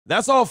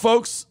That's all,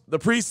 folks. The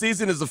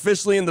preseason is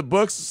officially in the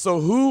books,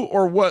 so who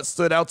or what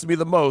stood out to me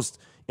the most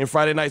in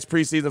Friday night's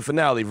preseason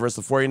finale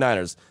versus the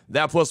 49ers?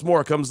 That plus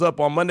more comes up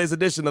on Monday's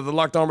edition of the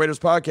Locked On Raiders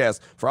podcast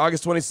for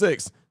August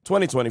 26,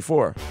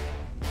 2024.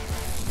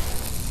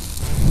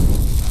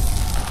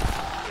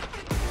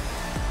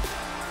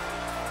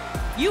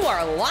 You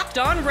are Locked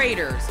On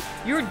Raiders,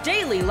 your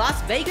daily Las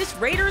Vegas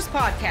Raiders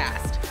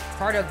podcast,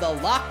 part of the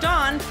Locked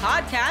On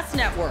Podcast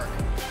Network,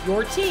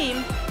 your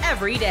team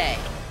every day.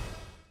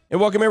 And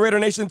welcome in, Raider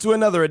Nation, to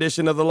another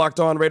edition of the Locked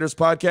On Raiders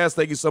podcast.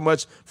 Thank you so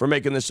much for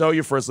making the show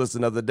your first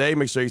listen of the day.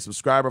 Make sure you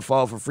subscribe or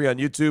follow for free on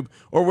YouTube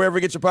or wherever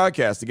you get your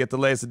podcast to get the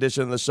latest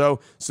edition of the show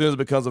as soon as it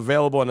becomes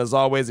available. And as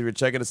always, if you're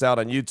checking us out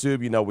on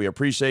YouTube, you know we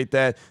appreciate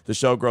that. The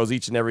show grows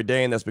each and every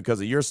day, and that's because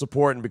of your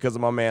support and because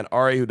of my man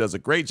Ari, who does a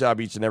great job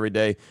each and every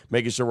day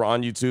making sure we're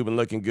on YouTube and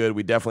looking good.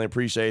 We definitely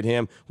appreciate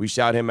him. We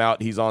shout him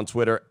out. He's on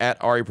Twitter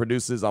at Ari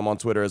Produces. I'm on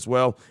Twitter as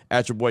well,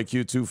 at your boy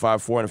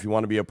Q254. And if you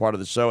want to be a part of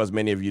the show, as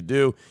many of you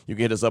do, you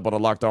can hit us up on the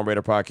Locked On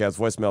Raider podcast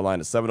voicemail line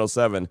at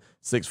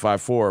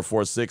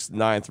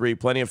 707-654-4693.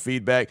 Plenty of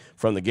feedback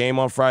from the game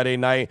on Friday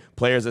night,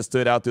 players that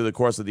stood out through the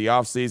course of the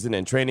offseason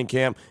and training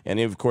camp, and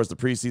of course the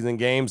preseason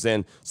games,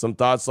 and some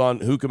thoughts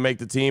on who can make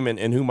the team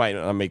and who might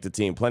not make the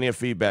team. Plenty of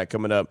feedback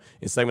coming up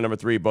in segment number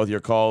 3, both your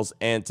calls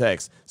and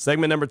texts.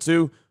 Segment number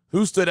 2,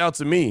 who stood out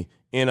to me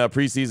in a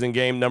preseason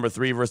game number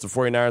 3 versus the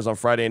 49ers on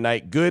Friday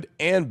night, good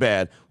and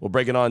bad. We'll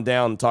break it on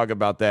down and talk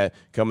about that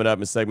coming up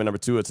in segment number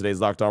 2 of today's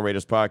Locked On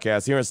Raiders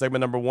podcast. Here in segment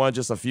number 1,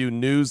 just a few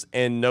news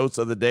and notes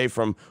of the day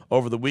from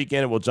over the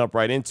weekend, and we'll jump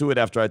right into it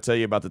after I tell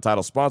you about the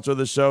title sponsor of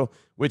the show,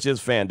 which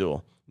is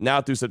FanDuel.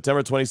 Now through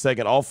September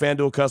 22nd, all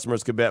FanDuel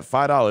customers can bet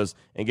 $5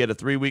 and get a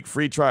 3-week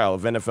free trial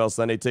of NFL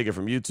Sunday Ticket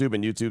from YouTube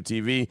and YouTube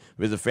TV.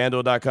 Visit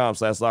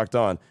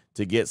FanDuel.com/LockedOn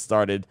to get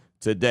started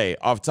today.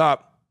 Off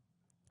top,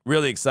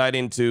 really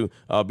exciting to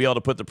be able to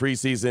put the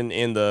preseason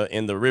in the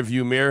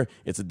rearview mirror.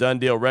 It's a done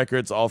deal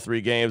records, all 3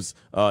 games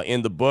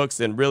in the books,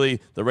 and really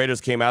the Raiders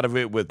came out of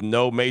it with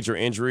no major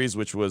injuries,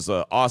 which was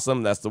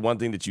awesome. That's the one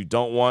thing that you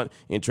don't want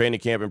in training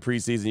camp and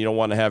preseason. You don't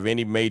want to have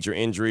any major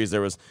injuries. There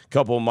was a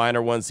couple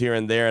minor ones here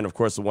and there, and of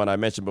course the one I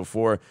mentioned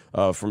before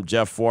from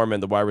Jeff Foreman,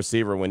 the wide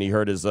receiver, when he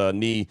hurt his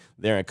knee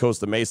there in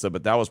Costa Mesa.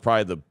 But that was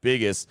probably the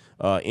biggest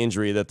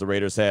injury that the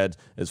Raiders had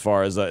as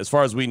far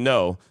as we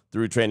know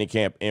through training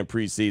camp and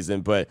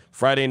preseason. But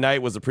Friday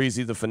night was the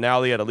preseason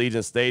finale at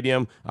Allegiant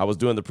Stadium. I was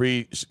doing the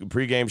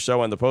pregame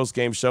show and the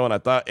postgame show, and I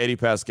thought Eddie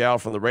Pascal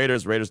from the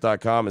Raiders,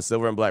 Raiders.com, and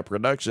Silver and Black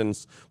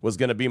Productions was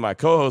going to be my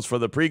co-host for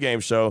the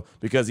pregame show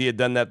because he had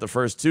done that the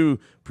first 2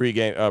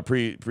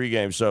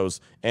 pregame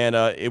shows. And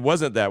it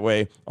wasn't that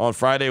way. On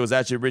Friday, it was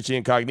actually Richie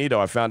Incognito.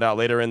 I found out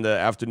later in the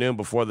afternoon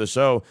before the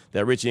show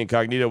that Richie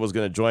Incognito was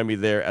going to join me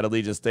there at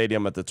Allegiant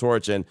Stadium at the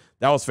Torch, and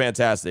that was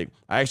fantastic.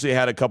 I actually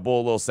had a couple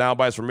of little sound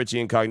bites from Richie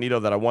Incognito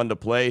that I wanted to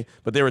play,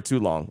 but they were too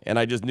long, and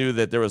I just knew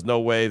that there was no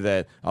way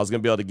that I was going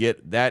to be able to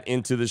get that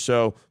into the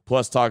show,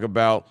 plus talk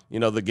about,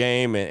 the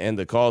game and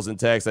the calls and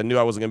texts. I knew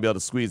I wasn't going to be able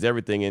to squeeze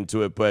everything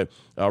into it, but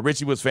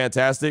Richie was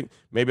fantastic.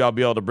 Maybe I'll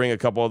be able to bring a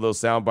couple of those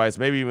sound bites,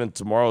 maybe even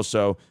tomorrow's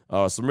show.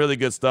 Some really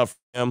good stuff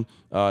from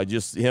him.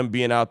 Just him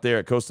being out there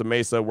at Costa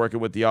Mesa working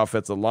with the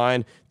offensive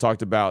line.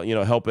 Talked about,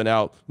 helping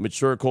out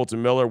mature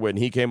Colton Miller when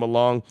he came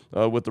along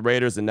with the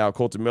Raiders, and now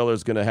Colton Miller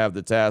is going to have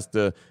the task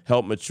to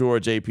help mature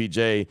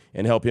JPJ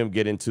and help him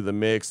get into the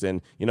mix.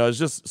 And, it's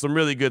just some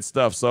really good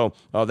stuff. So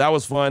that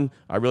was fun.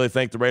 I really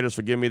thank the Raiders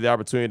for giving me the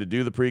opportunity to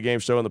do the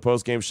pregame show and the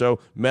postgame show.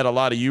 Met a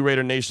lot of you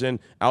Raider Nation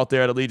out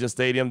there at Allegiant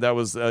Stadium that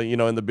was,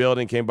 in the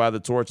building, came by the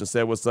Torch and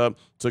said what's up,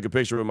 took a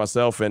picture with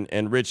myself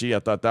and Richie. I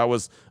thought that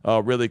was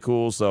really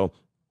cool. So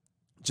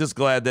just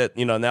glad that,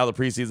 now the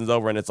preseason's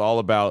over and it's all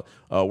about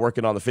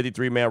working on the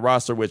 53-man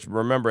roster, which,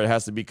 remember, it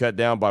has to be cut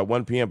down by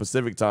 1 p.m.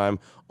 Pacific time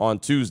on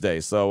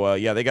Tuesday. So,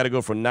 they got to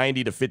go from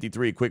 90 to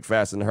 53 quick,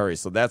 fast, and hurry.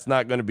 So that's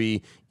not going to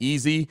be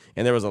easy.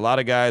 And there was a lot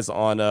of guys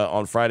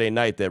on Friday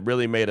night that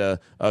really made a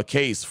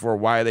case for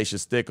why they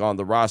should stick on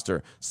the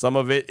roster. Some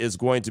of it is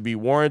going to be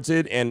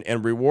warranted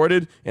and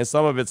rewarded, and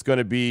some of it's going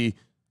to be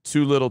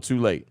too little, too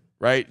late.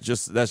 Right?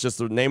 That's just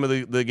the name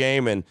of the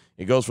game, and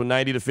it goes from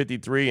 90 to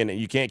 53, and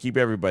you can't keep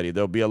everybody.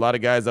 There'll be a lot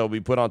of guys that will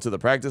be put onto the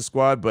practice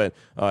squad, but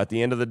at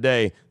the end of the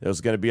day, there's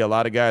going to be a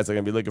lot of guys that are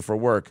going to be looking for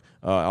work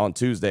on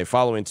Tuesday,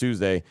 following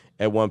Tuesday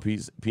at 1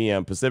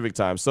 p.m. Pacific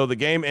time. So the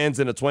game ends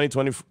in a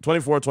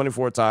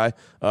 24-24 tie,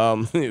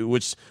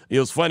 which it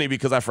was funny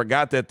because I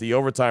forgot that the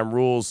overtime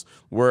rules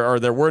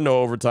there were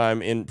no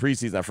overtime in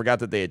preseason. I forgot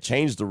that they had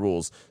changed the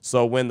rules.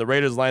 So when the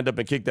Raiders lined up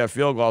and kicked that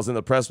field goal, I was in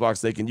the press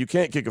box thinking, you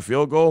can't kick a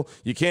field goal,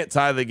 you can't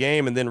tie the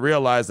game, and then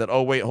realize that,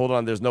 oh, wait, hold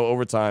on, there's no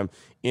overtime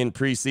in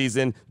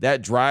preseason.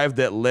 That drive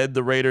that led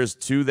the Raiders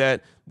to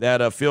that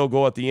field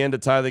goal at the end to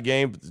tie the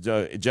game,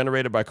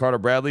 generated by Carter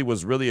Bradley,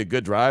 was really a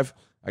good drive.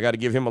 I got to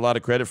give him a lot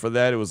of credit for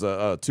that. It was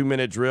a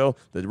 2-minute drill.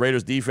 The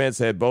Raiders defense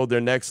had bowed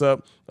their necks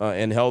up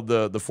and held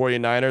the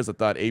 49ers. I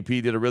thought AP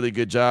did a really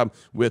good job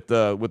with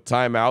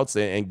timeouts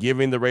and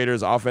giving the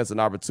Raiders offense an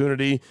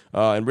opportunity.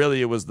 And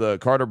really, it was the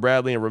Carter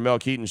Bradley and Ramel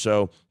Keaton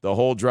show the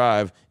whole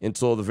drive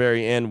until the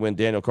very end when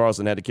Daniel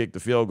Carlson had to kick the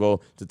field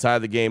goal to tie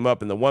the game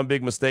up. And the one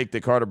big mistake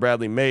that Carter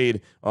Bradley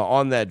made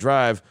on that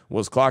drive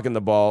was clocking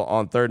the ball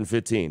on 3rd and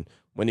 15.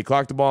 When he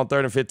clocked the ball on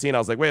 3rd and 15, I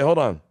was like, wait, hold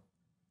on.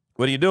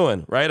 What are you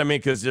doing, right? I mean,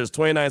 because there's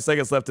 29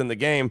 seconds left in the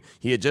game.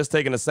 He had just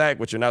taken a sack,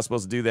 which you're not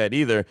supposed to do that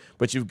either.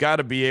 But you've got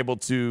to be able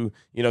to,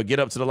 get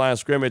up to the line of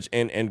scrimmage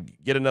and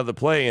get another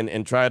play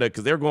and try to,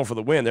 because they're going for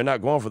the win. They're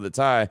not going for the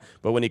tie.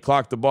 But when he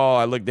clocked the ball,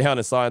 I looked down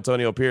and saw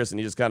Antonio Pierce, and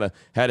he just kind of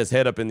had his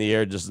head up in the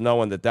air, just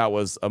knowing that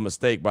was a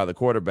mistake by the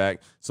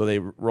quarterback. So they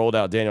rolled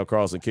out Daniel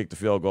Carlson, kicked the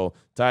field goal,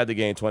 tied the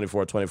game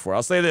 24-24.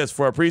 I'll say this,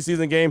 for a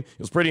preseason game, it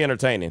was pretty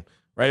entertaining.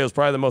 Right, it was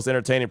probably the most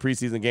entertaining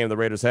preseason game the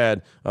Raiders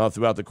had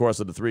throughout the course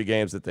of the 3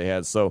 games that they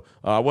had. So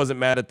I wasn't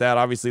mad at that.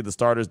 Obviously, the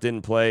starters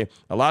didn't play.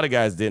 A lot of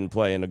guys didn't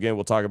play. And again,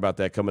 we'll talk about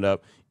that coming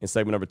up in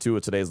segment number 2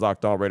 of today's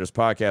Locked On Raiders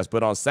podcast.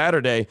 But on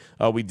Saturday,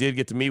 we did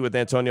get to meet with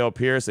Antonio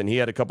Pierce, and he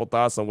had a couple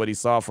thoughts on what he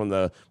saw from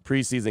the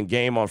preseason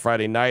game on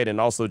Friday night and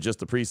also just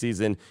the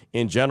preseason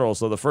in general.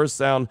 So the first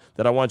sound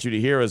that I want you to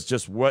hear is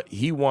just what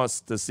he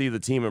wants to see the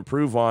team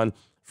improve on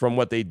from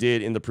what they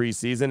did in the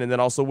preseason, and then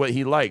also what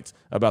he liked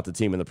about the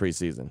team in the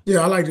preseason.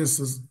 Yeah, I like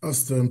us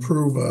to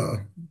improve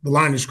the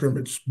line of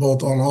scrimmage,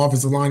 both on the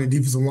offensive line and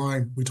defensive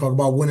line. We talk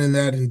about winning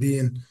that and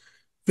being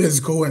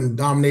physical and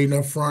dominating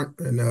up front,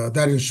 and that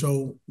didn't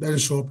show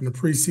up in the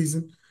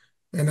preseason.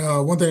 And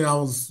one thing I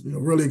was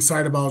really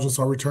excited about was just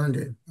our return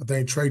game. I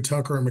think Trey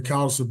Tucker and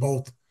McAllister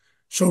both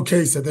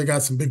showcased that they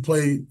got some big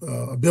play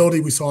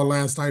ability. We saw it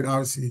last night,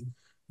 obviously.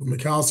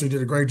 McAllister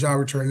did a great job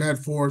returning that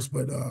for us,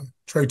 but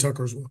Trey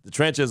Tucker as well. The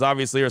trenches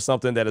obviously are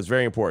something that is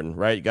very important,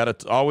 right? You got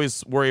to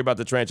always worry about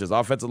the trenches,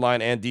 offensive line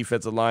and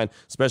defensive line,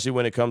 especially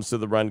when it comes to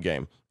the run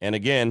game. And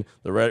again,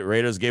 the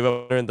Raiders gave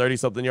up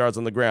 130-something yards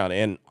on the ground.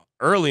 And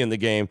early in the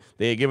game,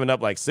 they had given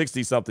up like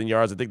 60-something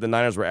yards. I think the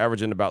Niners were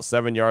averaging about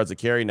 7 yards a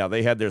carry. Now,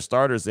 they had their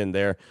starters in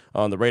there.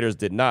 The Raiders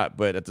did not.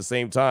 But at the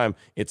same time,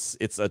 it's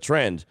a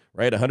trend,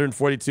 right?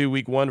 142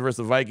 week 1 versus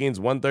the Vikings,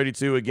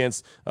 132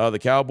 against the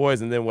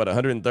Cowboys, and then,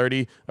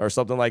 130 or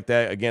something like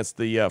that against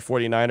the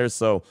 49ers.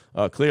 So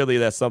clearly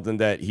that's something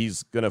that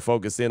he's going to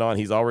focus in on.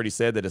 He's already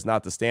said that it's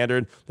not the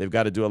standard. They've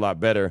got to do a lot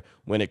better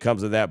when it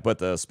comes to that. But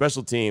the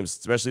special teams,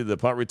 especially the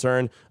punt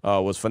return,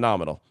 was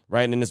phenomenal.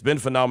 Right, and it's been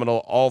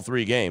phenomenal all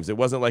 3 games. It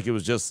wasn't like it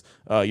was just,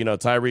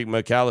 Tyreek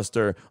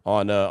McAllister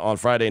on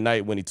Friday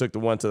night when he took the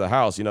one to the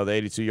house, the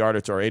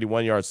 82-yarder or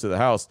 81 yards to the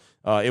house.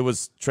 It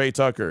was Trey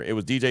Tucker. It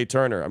was DJ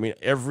Turner. I mean,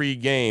 every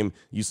game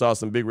you saw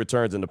some big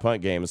returns in the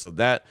punt game. And so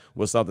that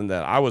was something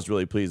that I was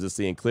really pleased to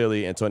see, and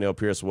clearly Antonio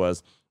Pierce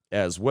was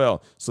as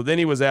well. So then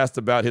he was asked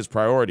about his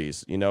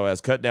priorities,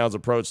 as cutdowns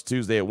approach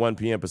Tuesday at 1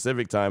 p.m.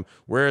 Pacific time.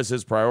 Where is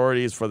his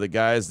priorities for the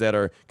guys that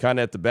are kind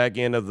of at the back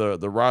end of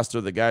the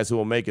roster, the guys who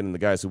will make it and the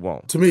guys who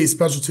won't? To me,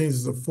 special teams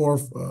is a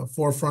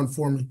forefront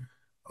for me,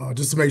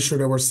 just to make sure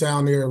that we're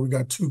sound there. We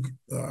got 2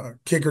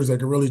 kickers that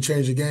can really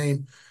change the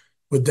game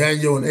with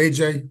Daniel and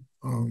AJ.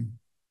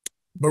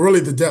 But really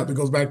the depth, it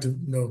goes back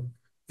to,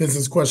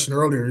 Vincent's question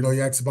earlier.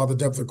 He asked about the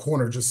depth of the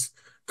corner, just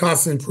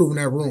constantly improving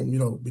that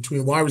room.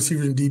 Between wide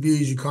receivers and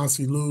DBs, you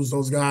constantly lose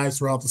those guys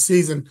throughout the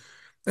season,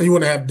 and you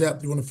want to have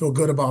depth. You want to feel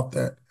good about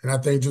that. And I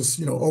think just,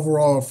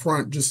 overall up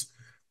front, just,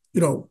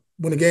 when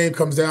the game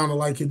comes down to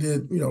like it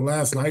did,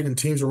 last night, and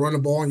teams are running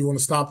the ball and you want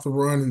to stop the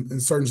run in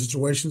certain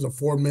situations, a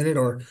 4-minute,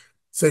 or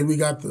say we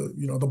got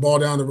the ball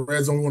down the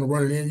red zone, we want to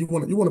run it in. You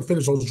want to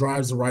finish those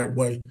drives the right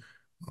way.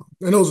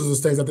 And those are the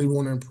things I think we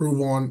want to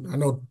improve on. I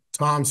know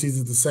Tom sees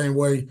it the same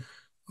way.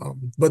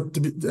 But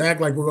to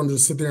act like we're going to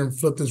just sit there and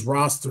flip this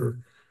roster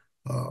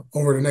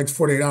over the next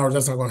 48 hours,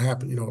 that's not going to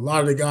happen. A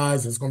lot of the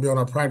guys that's going to be on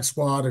our practice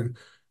squad and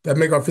that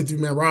make our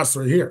 50-man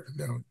roster are here.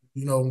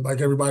 Now,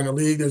 like everybody in the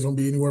league, there's going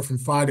to be anywhere from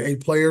 5 to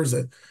 8 players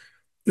that,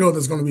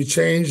 there's going to be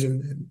change,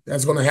 and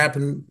that's going to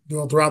happen,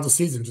 throughout the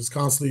season, just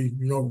constantly,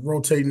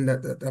 rotating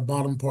that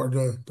bottom part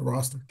of the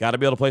roster. Got to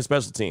be able to play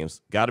special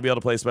teams. Got to be able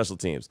to play special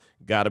teams.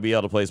 Got to be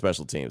able to play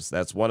special teams.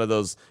 That's one of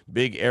those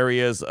big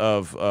areas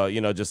of,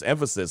 just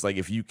emphasis. Like,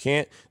 if you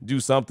can't do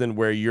something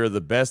where you're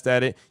the best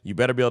at it, you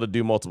better be able to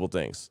do multiple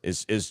things.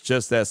 It's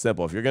just that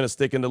simple. If you're going to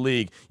stick in the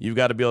league, you've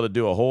got to be able to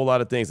do a whole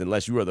lot of things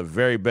unless you are the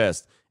very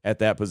best at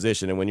that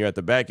position. And when you're at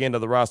the back end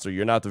of the roster,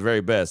 you're not the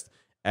very best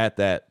at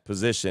that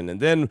position. And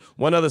then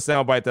one other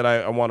soundbite that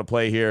I want to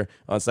play here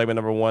on segment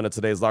number 1 of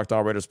today's Locked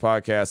On Raiders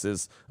podcast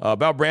is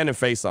about Brandon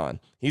Faison.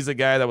 He's a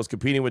guy that was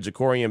competing with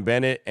Jacorian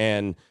Bennett,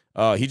 and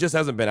he just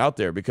hasn't been out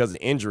there because of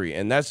injury.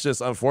 And that's just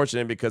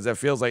unfortunate, because that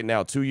feels like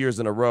now 2 years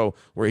in a row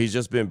where he's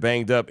just been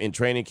banged up in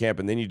training camp,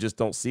 and then you just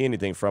don't see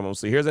anything from him.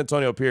 So here's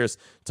Antonio Pierce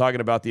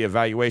talking about the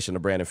evaluation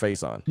of Brandon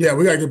Faison. Yeah,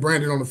 we got to get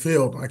Brandon on the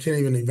field. I can't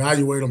even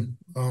evaluate him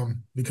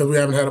because we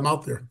haven't had him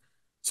out there.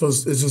 So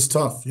it's just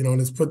tough, and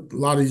it's put a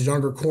lot of these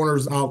younger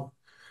corners out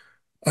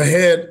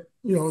ahead.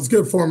 It's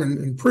good for them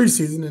in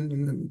preseason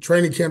and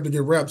training camp to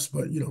get reps.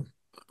 But,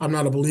 I'm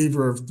not a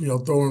believer of,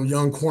 throwing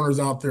young corners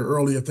out there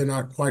early if they're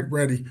not quite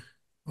ready.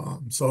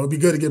 So it'd be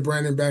good to get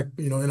Brandon back,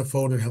 in a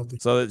fold and healthy.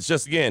 So it's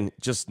just, again,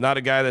 just not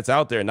a guy that's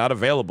out there, not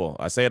available.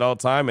 I say it all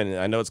the time, and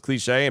I know it's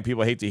cliche and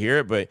people hate to hear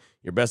it, but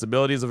your best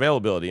ability is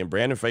availability, and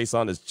Brandon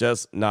Faison is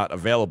just not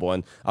available.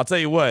 And I'll tell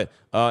you what,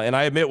 and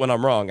I admit when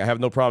I'm wrong. I have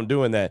no problem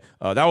doing that.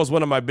 That was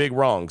one of my big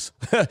wrongs,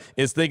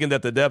 is thinking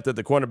that the depth at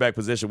the cornerback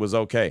position was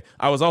okay.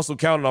 I was also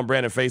counting on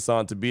Brandon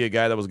Faison to be a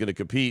guy that was going to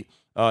compete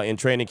in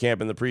training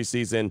camp in the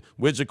preseason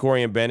with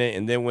Ja'Cory Bennett,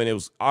 and then when it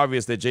was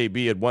obvious that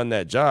JB had won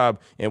that job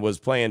and was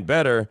playing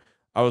better,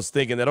 I was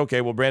thinking that, okay,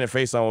 well, Brandon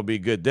Faison will be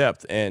good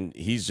depth, and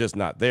he's just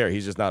not there.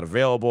 He's just not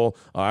available.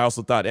 I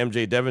also thought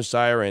MJ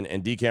Devonshire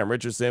and DeCam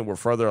Richardson were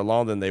further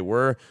along than they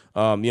were.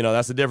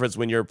 That's the difference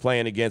when you're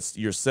playing against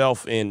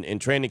yourself in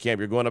training camp.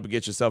 You're going up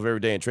against yourself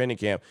every day in training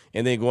camp,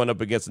 and then going up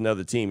against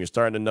another team. You're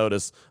starting to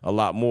notice a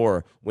lot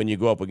more when you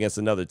go up against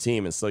another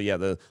team. And so, yeah,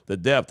 the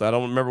depth, I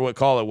don't remember what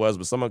call it was,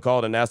 but someone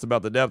called and asked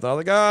about the depth. And I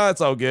was like,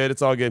 it's all good.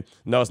 It's all good.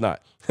 No, it's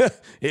not.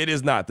 It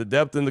is not. The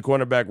depth in the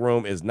cornerback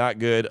room is not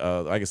good.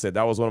 Like I said,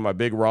 that was one of my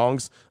big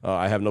wrongs.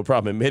 I have no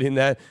problem admitting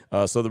that.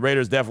 So the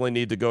Raiders definitely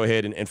need to go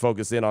ahead and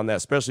focus in on that,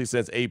 especially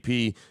since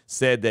AP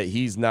said that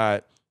he's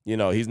not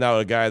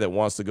a guy that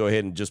wants to go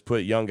ahead and just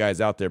put young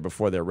guys out there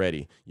before they're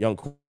ready,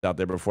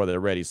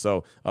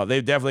 So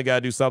they've definitely got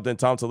to do something.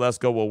 Tom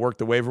Telesco will work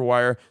the waiver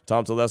wire.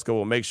 Tom Telesco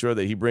will make sure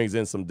that he brings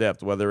in some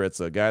depth, whether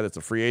it's a guy that's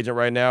a free agent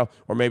right now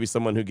or maybe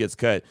someone who gets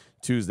cut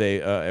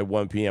Tuesday at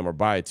 1 p.m. or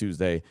by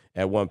Tuesday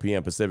at 1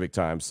 p.m. Pacific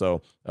time.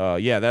 So,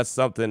 that's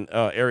something,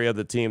 area of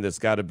the team that's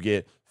got to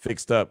get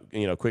fixed up,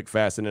 quick,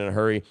 fast, and in a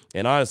hurry.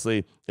 And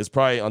honestly, it's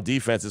probably on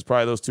defense, it's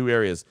probably those two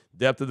areas,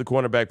 depth of the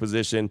cornerback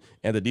position,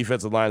 and the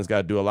defensive line's got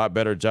to do a lot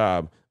better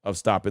job of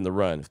stopping the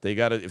run.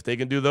 If they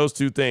can do those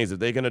two things, if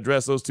they can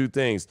address those two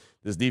things,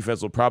 this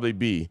defense will probably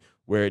be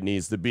where it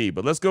needs to be.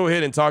 But let's go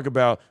ahead and talk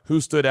about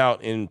who stood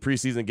out in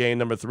preseason game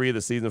number 3 of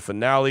the season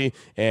finale,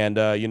 and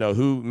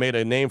who made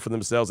a name for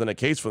themselves and a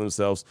case for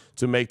themselves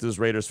to make this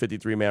Raiders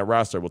 53-man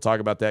roster. We'll talk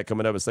about that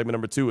coming up in segment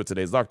number 2 of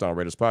today's Locked On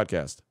Raiders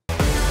podcast.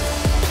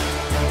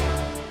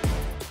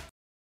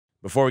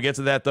 Before we get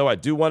to that, though, I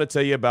do want to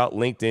tell you about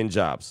LinkedIn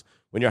Jobs.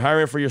 When you're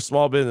hiring for your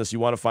small business, you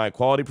want to find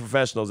quality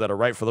professionals that are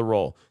right for the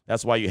role.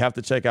 That's why you have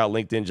to check out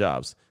LinkedIn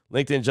Jobs.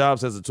 LinkedIn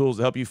Jobs has the tools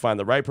to help you find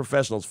the right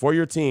professionals for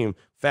your team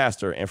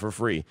faster and for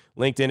free.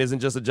 LinkedIn isn't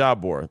just a job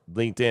board.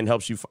 LinkedIn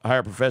helps you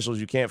hire professionals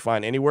you can't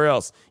find anywhere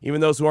else,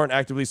 even those who aren't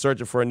actively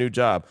searching for a new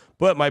job,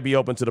 but might be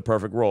open to the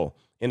perfect role.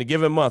 In a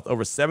given month,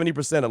 over 70%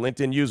 of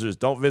LinkedIn users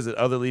don't visit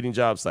other leading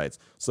job sites.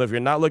 So if you're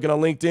not looking on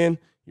LinkedIn,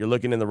 you're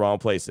looking in the wrong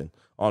place.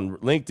 On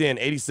LinkedIn,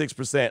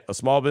 86% of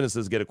small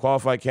businesses get a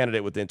qualified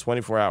candidate within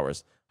 24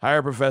 hours.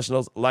 Hire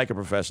professionals like a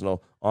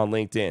professional on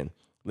LinkedIn.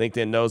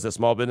 LinkedIn knows that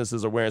small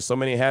businesses are wearing so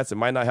many hats and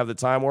might not have the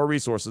time or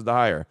resources to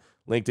hire.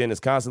 LinkedIn is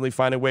constantly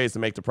finding ways to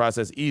make the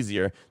process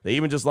easier. They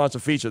even just launched a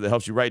feature that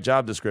helps you write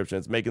job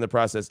descriptions, making the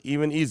process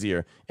even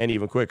easier and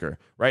even quicker.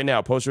 Right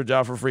now, post your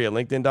job for free at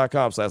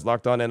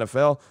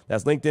linkedin.com/LockedOnNFL.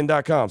 That's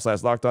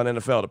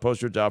linkedin.com/LockedOnNFL to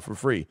post your job for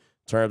free.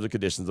 Terms and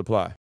conditions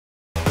apply.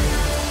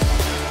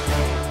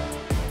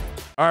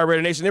 All right,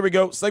 Raider Nation, here we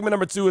go. Segment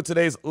number 2 of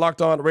today's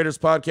Locked On Raiders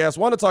podcast.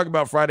 Want to talk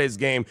about Friday's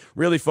game,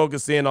 really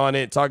focus in on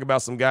it, talk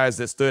about some guys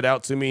that stood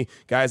out to me,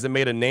 guys that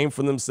made a name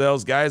for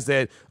themselves, guys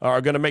that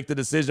are going to make the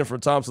decision for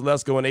Tom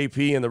Telesco and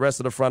AP and the rest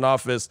of the front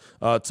office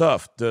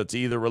tough to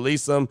either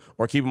release them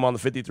or keep them on the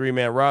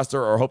 53-man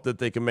roster or hope that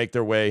they can make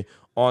their way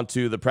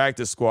onto the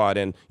practice squad.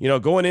 And,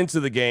 going into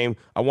the game,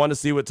 I wanted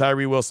to see what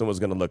Tyree Wilson was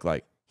going to look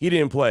like. He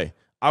didn't play.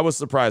 I was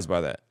surprised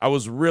by that. I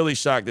was really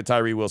shocked that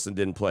Tyree Wilson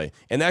didn't play.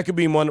 And that could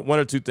be one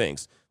or two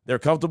things. They're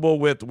comfortable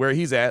with where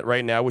he's at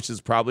right now, which is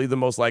probably the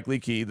most likely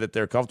key, that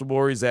they're comfortable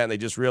where he's at and they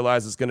just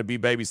realize it's going to be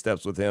baby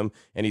steps with him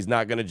and he's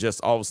not going to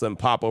just all of a sudden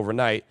pop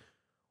overnight.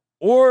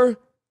 Or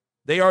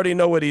they already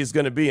know what he's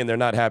going to be and they're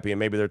not happy and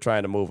maybe they're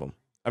trying to move him.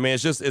 I mean,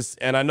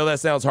 and I know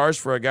that sounds harsh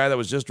for a guy that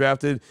was just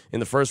drafted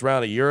in the first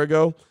round a year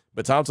ago,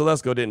 but Tom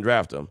Telesco didn't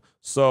draft him.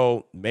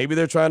 So maybe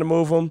they're trying to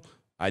move him.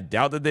 I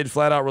doubt that they'd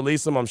flat out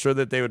release him. I'm sure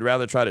that they would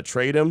rather try to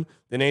trade him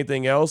than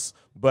anything else.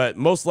 But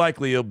most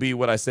likely it'll be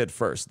what I said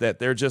first, that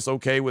they're just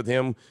okay with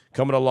him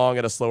coming along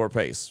at a slower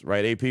pace,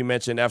 right? AP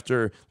mentioned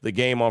after the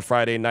game on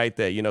Friday night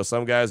that,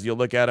 some guys, you'll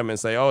look at him and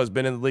say, oh, he's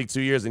been in the league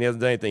 2 years and he hasn't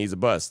done anything. He's a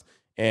bust.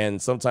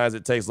 And sometimes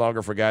it takes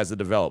longer for guys to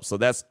develop. So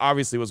that's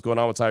obviously what's going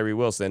on with Tyree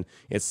Wilson.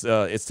 It's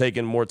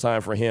taken more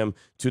time for him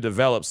to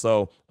develop.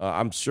 So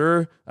I'm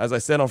sure, as I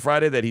said on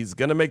Friday, that he's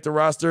going to make the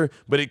roster,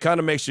 but it kind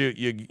of makes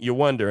you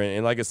wonder.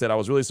 And like I said, I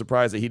was really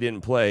surprised that he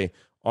didn't play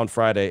on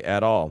Friday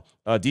at all.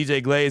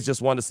 DJ Glaze,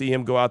 just wanted to see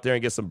him go out there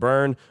and get some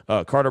burn.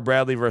 Carter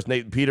Bradley versus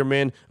Nathan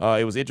Peterman.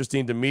 It was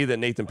interesting to me that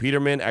Nathan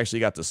Peterman actually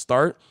got to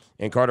start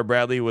and Carter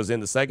Bradley was in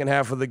the second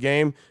half of the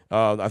game.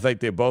 I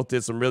think they both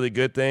did some really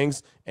good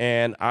things.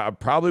 And I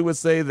probably would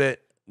say that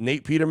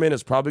Nate Peterman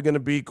is probably going to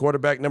be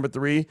quarterback number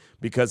 3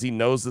 because he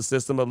knows the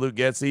system of Luke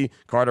Getsy.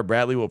 Carter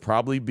Bradley will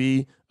probably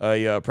be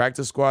a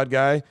practice squad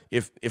guy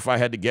if I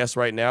had to guess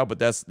right now. But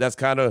that's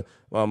kind of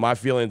my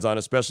feelings on it,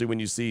 especially when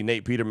you see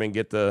Nate Peterman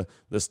get the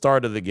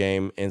start of the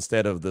game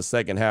instead of the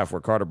second half where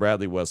Carter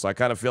Bradley was. So I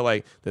kind of feel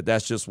like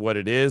that's just what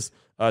it is.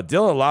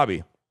 Dylan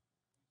Lobby,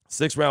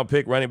 6th-round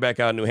pick, running back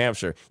out of New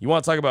Hampshire. You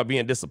want to talk about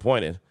being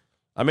disappointed?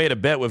 I made a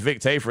bet with Vic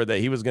Tafer that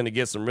he was going to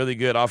get some really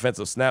good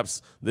offensive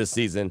snaps this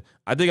season.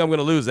 I think I'm going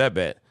to lose that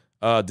bet.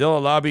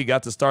 Dylan Lobby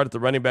got to start at the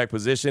running back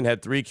position,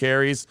 had 3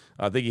 carries.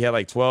 I think he had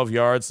like 12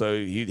 yards, so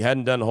he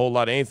hadn't done a whole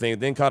lot of anything.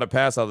 Then caught a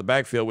pass out of the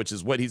backfield, which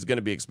is what he's going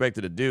to be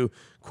expected to do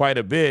quite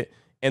a bit.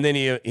 And then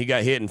he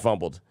got hit and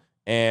fumbled.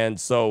 And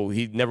so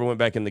he never went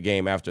back in the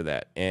game after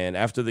that. And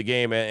after the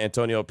game,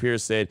 Antonio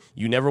Pierce said,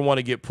 you never want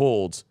to get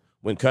pulled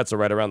when cuts are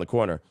right around the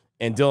corner.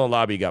 And Dylan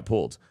Lobby got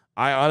pulled.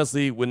 I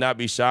honestly would not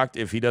be shocked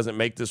if he doesn't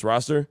make this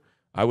roster.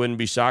 I wouldn't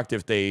be shocked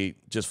if they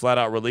just flat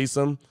out release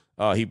him.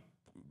 He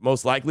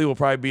most likely will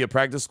probably be a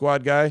practice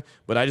squad guy,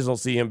 but I just don't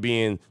see him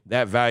being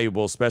that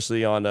valuable,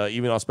 especially on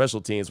even on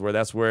special teams where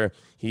that's where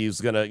he's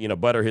going to,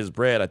 butter his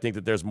bread. I think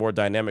that there's more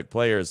dynamic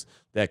players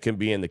that can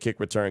be in the kick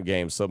return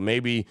game. So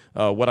maybe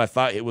what I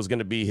thought it was going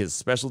to be his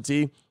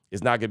specialty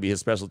is not going to be his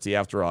specialty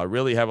after all. I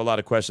really have a lot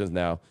of questions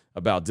now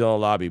about Dylan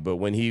Lobby, but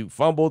when he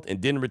fumbled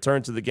and didn't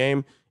return to the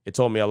game, it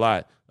told me a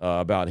lot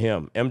about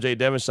him. MJ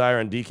Devonshire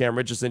and DeCam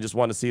Richardson just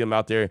want to see him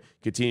out there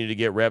continue to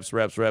get reps,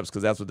 because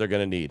that's what they're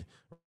going to need.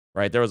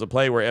 Right? There was a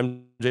play where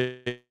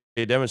MJ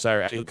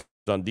Devonshire actually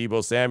on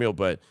Deebo Samuel,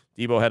 but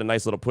Deebo had a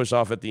nice little push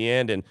off at the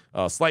end and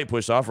slight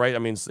push off, right? I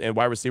mean, and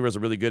wide receivers are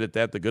really good at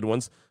that, the good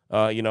ones,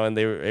 and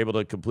they were able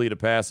to complete a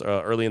pass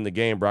early in the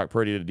game, Brock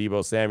Purdy to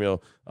Deebo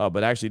Samuel.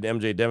 But actually,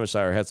 MJ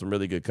Devonshire had some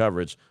really good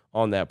coverage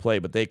on that play,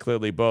 but they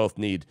clearly both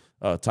need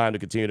time to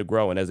continue to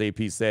grow. And as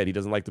AP said, he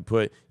doesn't like to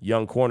put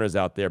young corners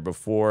out there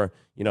before,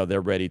 they're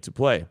ready to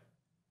play.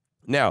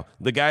 Now,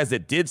 the guys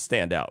that did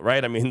stand out,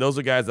 right? I mean, those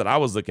are guys that I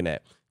was looking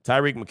at.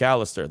 Tyreek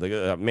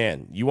McAllister,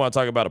 man, you want to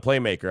talk about a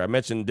playmaker. I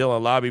mentioned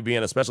Dylan Lobby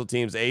being a special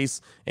teams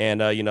ace, and,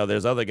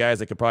 there's other guys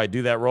that could probably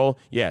do that role.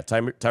 Yeah,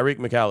 Tyreek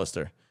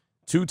McAllister,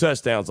 2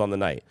 touchdowns on the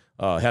night.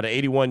 Had an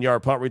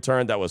 81-yard punt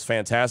return that was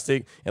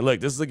fantastic. And,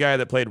 look, this is a guy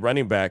that played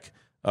running back,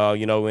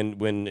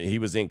 when he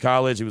was in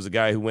college. He was a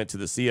guy who went to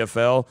the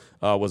CFL,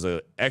 was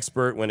an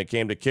expert when it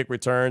came to kick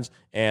returns,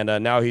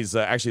 and now he's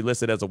actually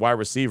listed as a wide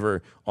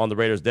receiver on the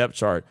Raiders depth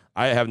chart.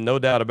 I have no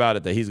doubt about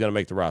it that he's going to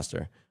make the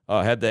roster.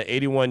 Had the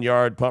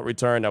 81-yard punt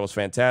return. That was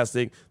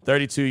fantastic.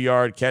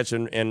 32-yard catch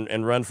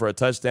and run for a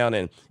touchdown.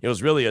 And it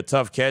was really a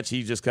tough catch.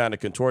 He just kind of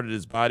contorted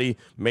his body,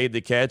 made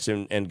the catch,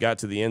 and got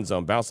to the end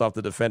zone. Bounced off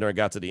the defender and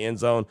got to the end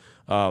zone.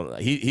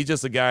 He's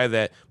just a guy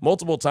that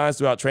multiple times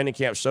throughout training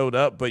camp showed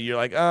up, but you're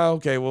like, oh,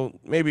 okay, well,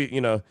 maybe,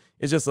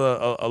 it's just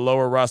a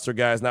lower roster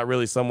guy. It's not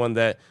really someone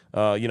that,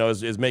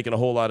 is making a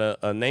whole lot of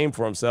a name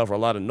for himself or a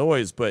lot of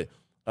noise. But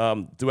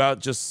throughout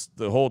just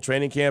the whole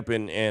training camp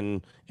and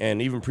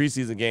even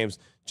preseason games,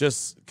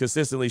 just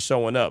consistently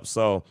showing up.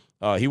 So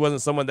he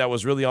wasn't someone that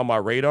was really on my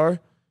radar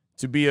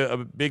to be a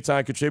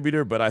big-time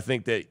contributor, but I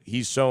think that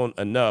he's shown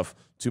enough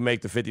to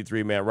make the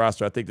 53-man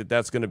roster. I think that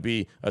that's going to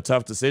be a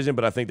tough decision,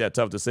 but I think that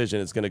tough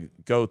decision is going to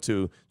go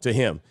to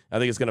him. I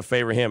think it's going to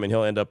favor him, and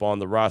he'll end up on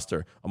the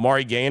roster.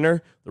 Amari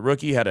Gaynor, the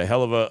rookie, had a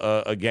hell of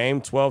a game,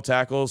 12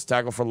 tackles,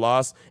 tackle for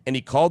loss, and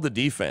he called the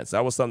defense.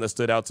 That was something that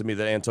stood out to me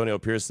that Antonio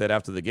Pierce said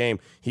after the game.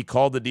 He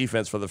called the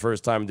defense for the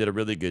first time and did a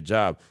really good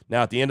job.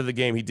 Now, at the end of the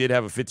game, he did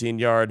have a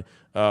 15-yard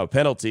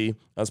penalty,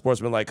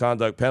 unsportsmanlike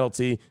conduct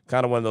penalty,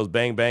 kind of one of those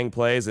bang-bang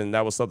plays, and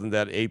that was something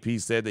that AP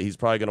said that he's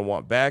probably going to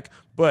want back.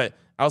 But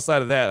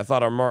outside of that, I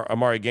thought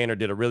Amari Gaynor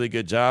did a really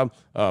good job.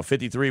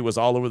 53 was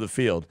all over the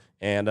field,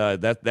 and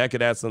that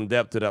could add some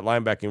depth to that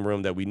linebacking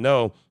room that we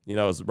know.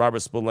 It's Robert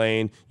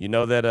Spillane. You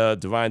know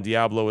that Divine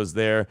Diablo is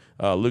there.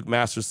 Luke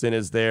Masterson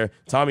is there.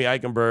 Tommy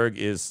Eichenberg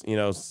is,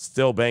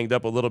 still banged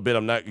up a little bit.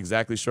 I'm not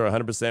exactly sure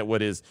 100%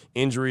 what his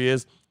injury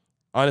is.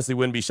 Honestly,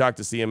 wouldn't be shocked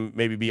to see him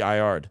maybe be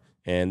IR'd,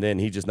 and then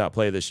he just not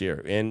play this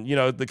year. And,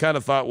 the kind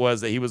of thought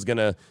was that he was going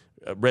to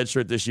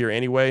redshirt this year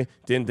anyway.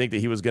 Didn't think that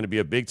he was going to be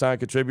a big-time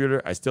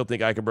contributor. I still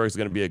think Eichenberg is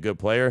going to be a good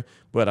player,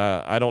 but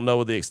I don't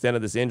know the extent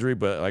of this injury.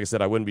 But like I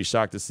said, I wouldn't be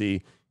shocked to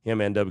see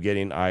him end up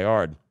getting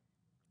IR'd.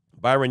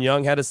 Byron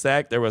Young had a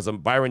sack. There was a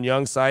Byron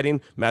Young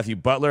sighting. Matthew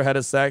Butler had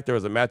a sack. There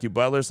was a Matthew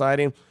Butler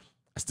sighting.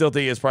 I still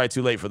think it's probably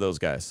too late for those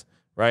guys,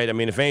 right? I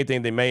mean, if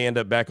anything, they may end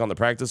up back on the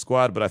practice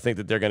squad, but I think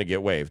that they're going to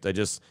get waived.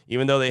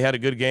 Even though they had a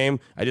good game,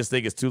 I just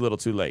think it's too little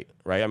too late,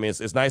 right? I mean,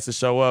 it's nice to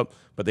show up,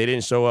 but they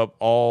didn't show up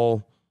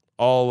all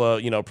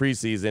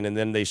preseason, and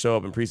then they show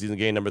up in preseason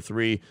game number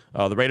 3.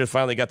 The Raiders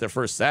finally got their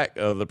first sack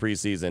of the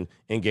preseason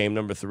in game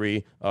number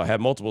 3.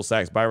 Had multiple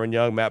sacks, Byron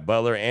Young, Matt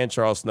Butler, and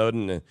Charles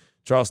Snowden. And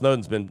Charles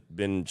Snowden's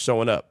been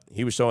showing up.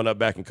 He was showing up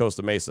back in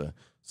Costa Mesa.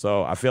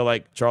 So I feel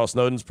like Charles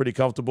Snowden's pretty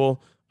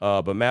comfortable,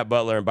 but Matt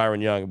Butler and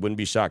Byron Young, wouldn't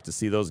be shocked to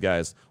see those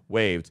guys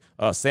waived.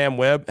 Sam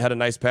Webb had a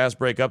nice pass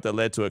breakup that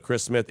led to a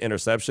Chris Smith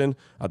interception.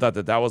 I thought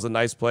that was a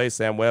nice play.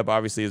 Sam Webb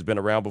obviously has been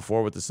around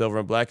before with the Silver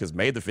and Black, has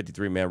made the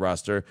 53-man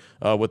roster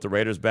with the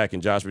Raiders back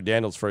in Josh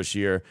McDaniels' first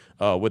year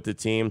with the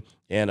team.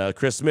 And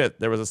Chris Smith,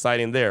 there was a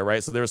sighting there,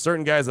 right? So there were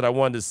certain guys that I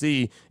wanted to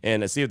see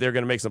and to see if they were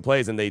going to make some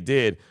plays, and they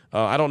did.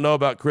 I don't know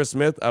about Chris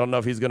Smith. I don't know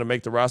if he's going to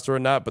make the roster or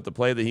not, but the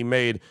play that he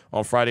made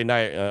on Friday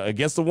night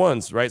against the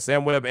ones, right?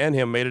 Sam Webb and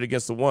him made it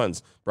against the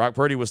ones. Brock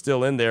Purdy was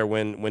still in there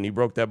when he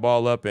broke that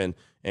ball up, and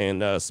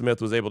Smith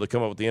was able to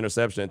come up with the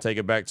interception and take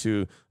it back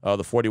to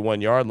the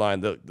 41-yard line.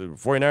 The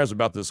 49ers were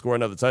about to score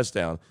another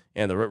touchdown,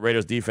 and the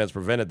Raiders defense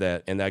prevented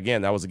that. And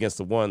again, that was against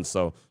the ones,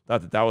 so I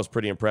thought that was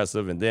pretty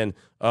impressive. And then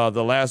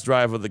the last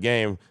drive of the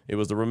game, it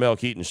was the Ramel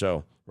Keaton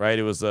show. Right,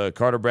 it was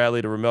Carter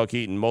Bradley to Ramel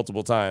Keaton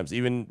multiple times.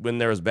 Even when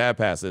there was bad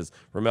passes,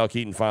 Ramel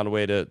Keaton found a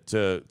way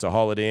to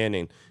haul it in,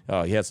 and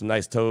he had some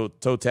nice toe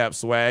tap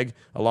swag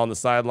along the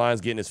sidelines,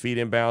 getting his feet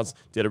inbounds.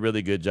 Did a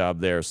really good job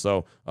there.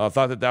 So I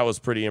thought that was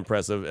pretty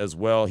impressive as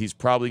well. He's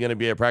probably going to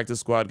be a practice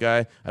squad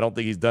guy. I don't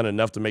think he's done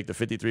enough to make the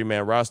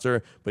 53-man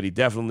roster, but he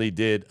definitely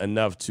did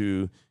enough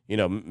to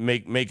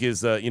make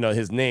his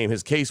his name,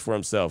 his case for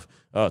himself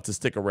to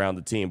stick around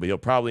the team. But he'll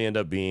probably end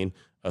up being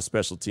a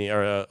special team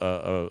or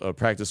a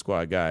practice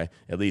squad guy,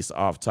 at least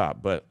off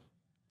top. But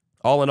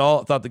all in all,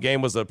 I thought the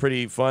game was a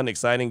pretty fun,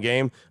 exciting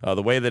game.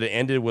 The way that it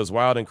ended was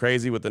wild and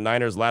crazy, with the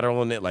Niners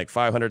lateraling it like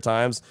 500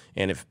 times.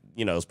 And it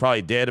was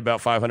probably dead about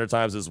 500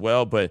 times as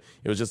well, but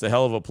it was just a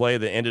hell of a play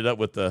that ended up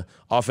with the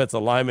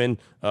offensive lineman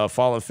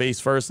falling face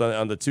first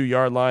on the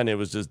 2-yard line. It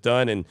was just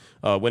done. And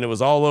when it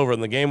was all over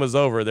and the game was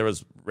over, there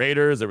was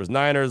Raiders, there was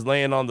Niners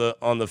laying on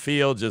the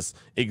field, just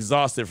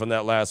exhausted from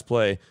that last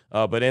play,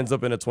 but ends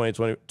up in a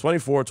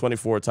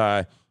 24-24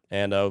 tie.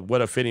 And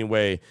what a fitting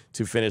way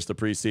to finish the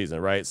preseason,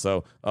 right?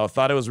 So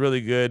thought it was really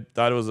good.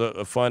 Thought it was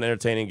a fun,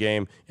 entertaining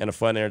game and a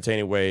fun,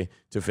 entertaining way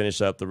to finish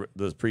up the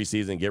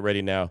preseason. Get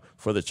ready now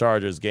for the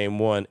Chargers Game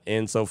 1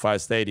 in SoFi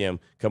Stadium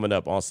coming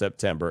up on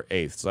September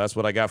 8th. So that's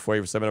what I got for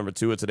you for segment number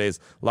 2 of today's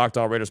Locked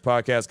On Raiders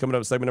podcast. Coming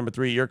up segment number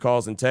 3, your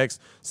calls and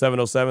texts,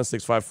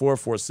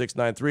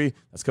 707-654-4693.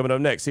 That's coming up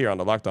next here on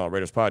the Locked On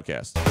Raiders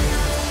podcast.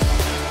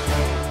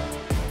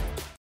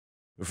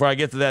 Before I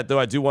get to that, though,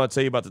 I do want to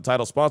tell you about the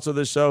title sponsor of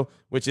this show,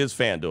 which is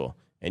FanDuel.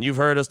 And you've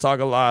heard us talk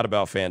a lot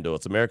about FanDuel.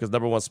 It's America's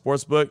 #1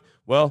 sportsbook.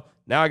 Well,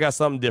 now I got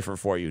something different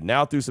for you.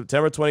 Now through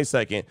September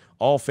 22nd,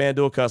 all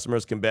FanDuel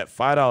customers can bet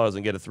 $5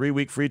 and get a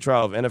 3-week free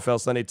trial of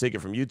NFL Sunday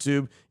Ticket from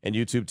YouTube and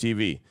YouTube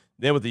TV.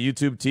 Then with the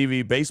YouTube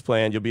TV base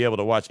plan, you'll be able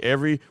to watch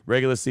every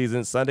regular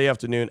season Sunday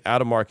afternoon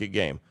out-of-market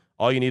game.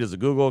 All you need is a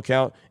Google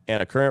account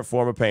and a current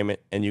form of payment,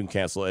 and you can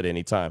cancel at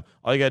any time.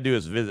 All you got to do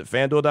is visit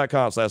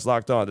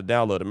FanDuel.com/lockedon to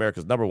download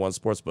America's #1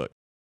 sportsbook.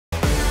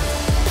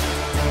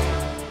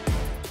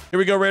 Here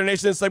we go, Raider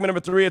Nation. Segment number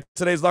 3 of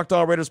today's Locked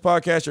On Raiders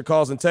podcast. Your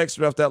calls and texts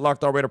are off that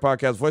Locked On Raider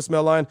podcast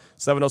voicemail line,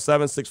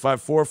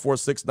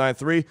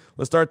 707-654-4693.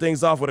 Let's start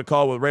things off with a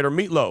call with Raider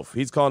Meatloaf.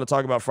 He's calling to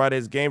talk about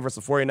Friday's game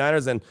versus the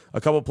 49ers and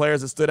a couple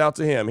players that stood out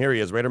to him. Here he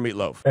is, Raider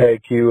Meatloaf. Hey,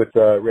 Q, it's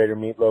Raider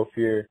Meatloaf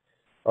here.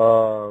 I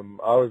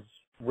was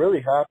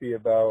really happy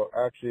about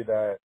actually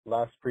that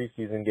last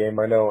preseason game.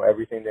 I know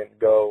everything didn't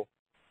go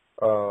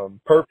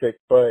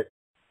perfect, but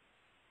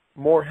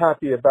more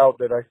happy about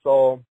that I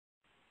saw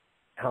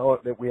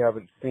talent that we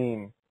haven't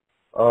seen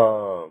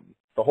the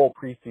whole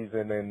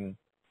preseason. And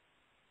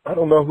I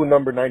don't know who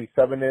number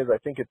 97 is. I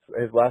think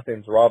his last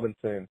name's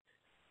Robinson,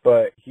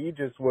 but he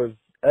just was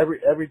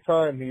every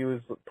time he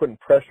was putting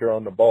pressure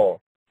on the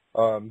ball,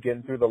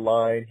 getting through the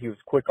line. He was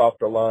quick off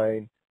the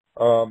line.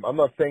 I'm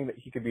not saying that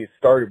he could be a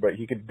starter, but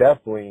he could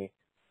definitely,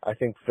 I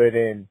think, fit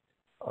in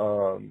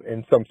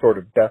some sort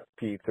of depth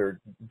piece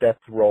or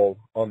depth role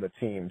on the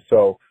team.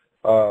 So,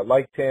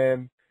 liked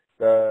him.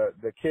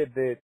 The kid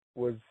that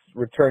was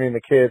returning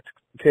the kicks,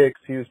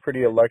 he was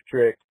pretty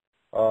electric,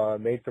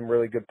 made some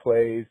really good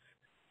plays.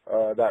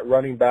 That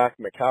running back,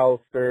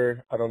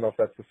 McAllister, I don't know if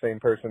that's the same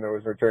person that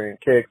was returning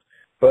kicks,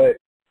 but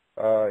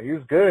he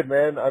was good,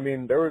 man. I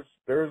mean, there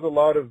was a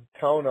lot of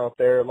talent out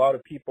there, a lot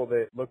of people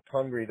that looked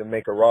hungry to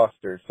make a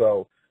roster.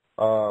 So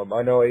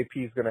I know AP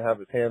is going to have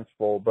his hands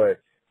full, but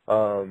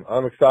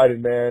I'm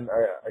excited, man.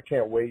 I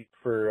can't wait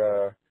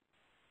for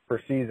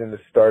season to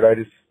start. I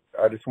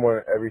just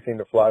want everything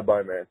to fly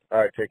by, man. All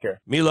right, take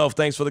care. Meatloaf,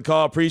 thanks for the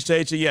call.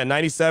 Appreciate you. Yeah,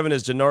 97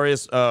 is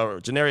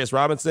Janarius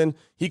Robinson.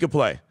 He could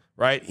play.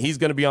 Right? He's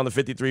going to be on the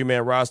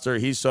 53-man roster.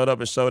 He showed up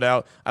and showed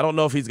out. I don't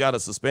know if he's got a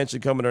suspension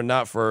coming or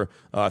not for,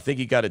 I think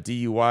he got a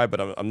DUI, but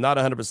I'm not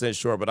 100%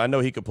 sure, but I know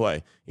he could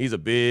play. He's a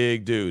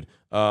big dude.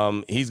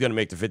 He's going to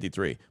make the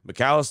 53.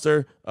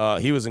 McAllister,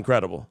 he was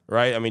incredible,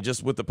 right? I mean,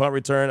 just with the punt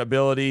return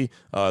ability,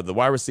 the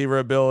wide receiver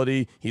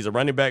ability, he's a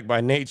running back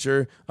by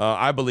nature.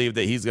 I believe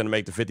that he's going to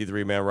make the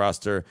 53-man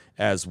roster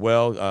as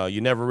well.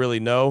 You never really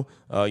know,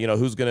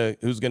 who's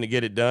gonna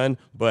get it done,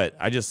 but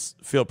I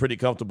just feel pretty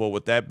comfortable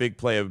with that big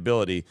play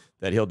ability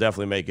that he'll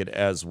definitely make it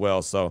as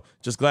well. So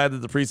just glad that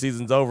the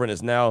preseason's over and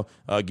it's now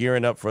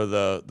gearing up for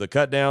the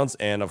cut downs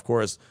and, of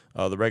course,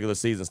 the regular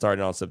season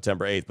starting on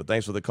September 8th. But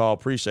thanks for the call.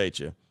 Appreciate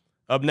you.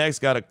 Up next,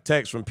 got a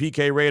text from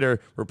PK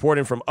Raider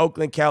reporting from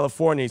Oakland,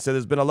 California. He said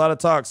there's been a lot of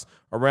talks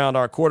around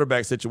our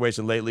quarterback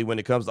situation lately when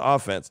it comes to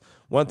offense.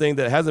 One thing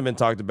that hasn't been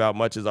talked about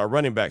much is our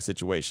running back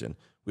situation.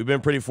 We've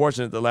been pretty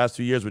fortunate the last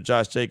few years with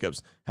Josh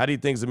Jacobs. How do you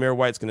think Zamir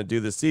White's going to do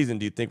this season?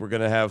 Do you think we're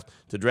going to have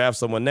to draft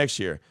someone next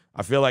year?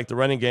 I feel like the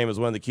running game is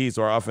one of the keys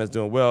to our offense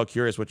doing well.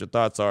 Curious what your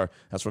thoughts are.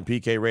 That's from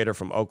PK Raider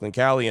from Oakland,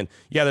 Cali. And,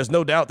 yeah, there's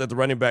no doubt that the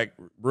running back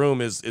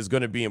room is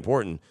going to be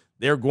important.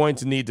 They're going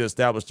to need to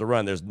establish the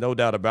run. There's no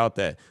doubt about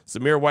that.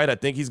 Zamir White, I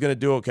think he's going to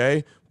do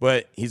okay,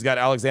 but he's got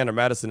Alexander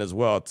Mattison as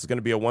well. It's going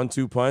to be a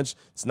 1-2 punch.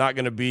 It's not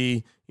going to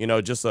be,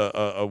 just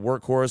a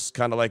workhorse,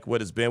 kind of like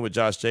what it's been with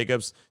Josh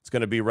Jacobs. It's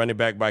going to be running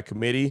back by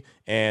committee,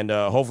 and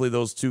hopefully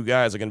those two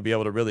guys are going to be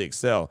able to really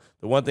excel.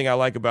 The one thing I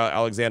like about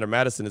Alexander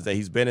Mattison is that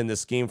he's been in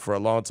this scheme for a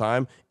long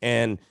time,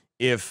 and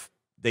if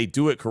they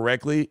do it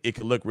correctly, it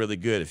could look really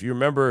good. If you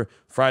remember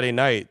Friday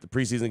night, the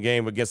preseason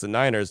game against the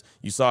Niners,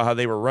 you saw how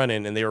they were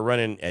running, and they were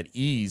running at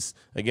ease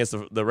against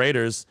the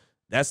Raiders.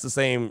 That's the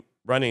same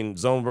running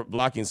zone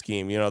blocking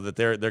scheme, that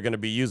they're going to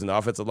be using. The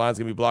offensive line's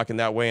going to be blocking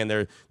that way, and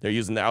they're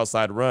using the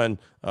outside run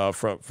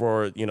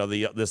for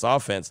this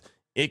offense.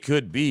 It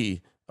could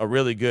be a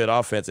really good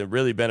offense and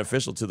really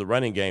beneficial to the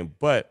running game,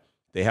 but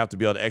they have to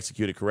be able to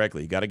execute it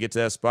correctly. You got to get to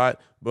that spot,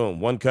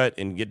 boom, one cut,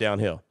 and get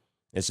downhill.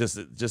 It's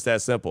just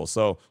that simple.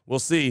 So we'll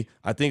see.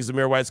 I think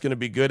Zamir White's going to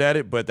be good at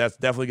it, but that's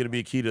definitely going to be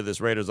a key to this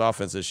Raiders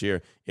offense this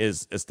year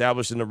is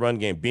establishing the run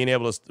game, being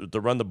able to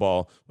run the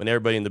ball when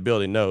everybody in the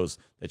building knows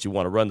that you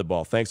want to run the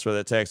ball. Thanks for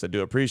that text. I do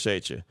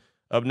appreciate you.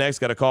 Up next,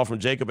 got a call from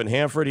Jacob in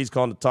Hanford. He's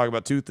calling to talk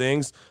about two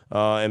things,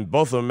 and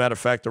both of them, matter of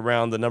fact,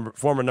 around the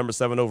former number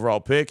 7 overall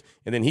pick,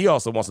 and then he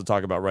also wants to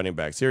talk about running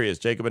backs. Here he is,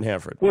 Jacob in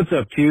Hanford. What's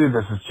up, Q?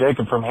 This is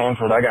Jacob from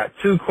Hanford. I got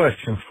two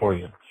questions for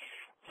you.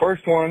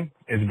 First one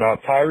is about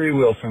Tyree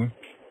Wilson,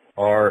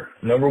 our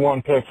number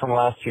 1 pick from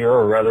last year,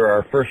 or rather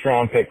our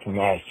first-round pick from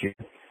last year.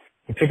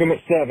 We took him at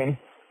 7.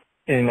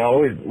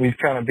 We've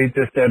kind of beat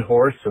this dead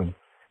horse. And,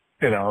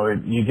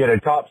 you get a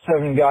top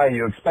 7 guy,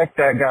 you expect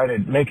that guy to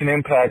make an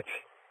impact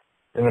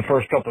in the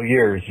first couple of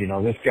years.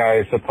 This guy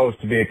is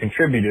supposed to be a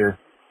contributor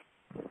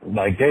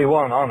like day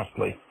one,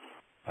 honestly.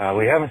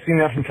 We haven't seen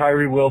that from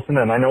Tyree Wilson,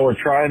 and I know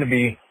we're trying to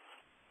be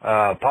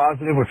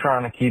positive. We're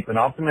trying to keep an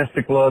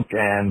optimistic look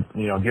and,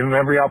 give him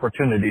every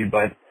opportunity,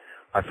 but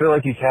I feel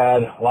like he's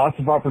had lots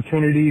of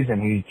opportunities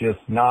and he's just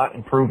not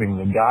improving.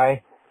 The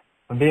guy,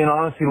 I'm being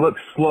honest, he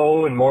looks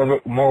slow in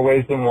more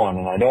ways than one,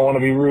 and I don't want to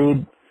be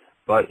rude,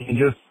 but he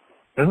just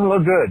doesn't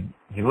look good.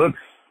 He looks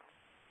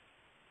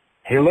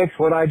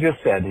what I just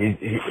said.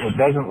 It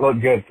doesn't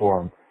look good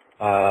for him.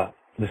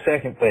 The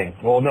second thing,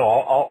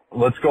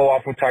 let's go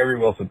off with Tyree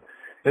Wilson.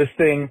 This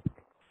thing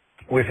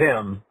with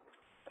him,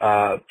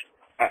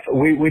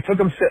 we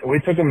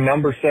took him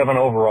number 7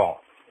 overall.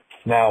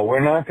 Now, we're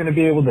not going to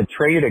be able to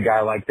trade a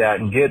guy like that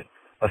and get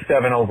a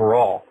 7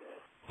 overall.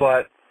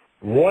 But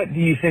what do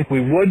you think we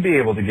would be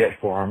able to get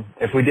for him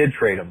if we did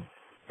trade him,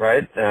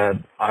 right?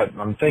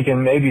 I'm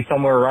thinking maybe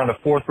somewhere around a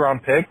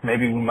 4th-round pick.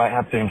 Maybe we might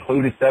have to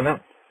include a 7th.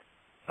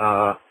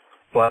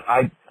 But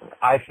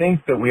I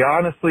think that we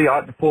honestly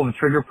ought to pull the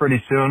trigger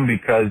pretty soon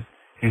because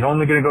he's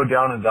only going to go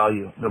down in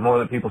value the more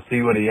that people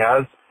see what he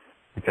has,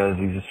 because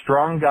he's a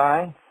strong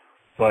guy,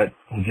 but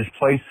he just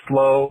plays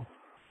slow.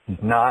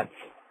 He's not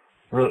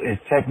really, his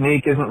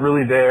technique isn't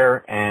really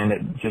there,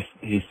 and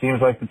he seems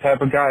like the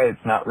type of guy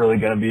that's not really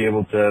going to be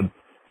able to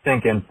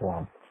sink in for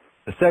him.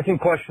 The second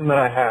question that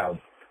I have,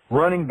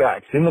 running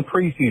backs in the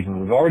preseason.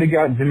 We've already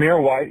got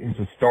Zamir White, who's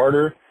a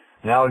starter,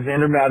 and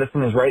Alexander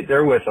Mattison is right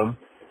there with him.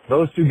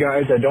 Those two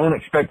guys I don't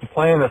expect to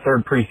play in the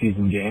 3rd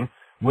preseason game.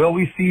 Will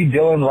we see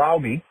Dylan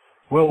Lauby?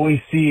 Will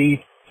we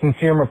see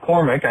Sincere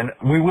McCormick? And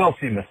we will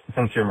see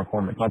Sincere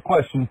McCormick. My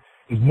question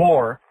is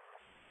more,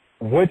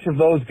 which of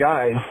those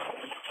guys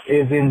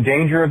is in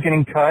danger of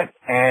getting cut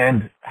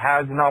and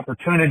has an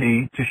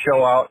opportunity to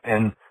show out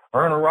and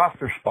earn a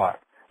roster spot?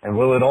 And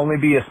will it only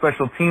be a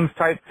special teams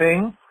type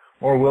thing,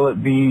 or will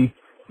it be,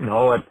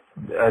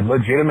 a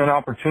legitimate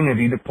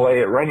opportunity to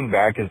play at running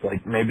back as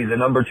like maybe the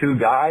number 2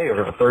 guy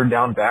or a 3rd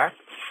down back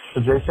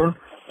position?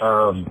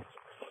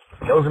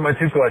 Those are my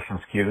two questions,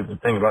 Q. The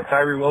thing about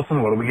Tyree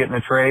Wilson, what do we get in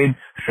a trade?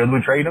 Should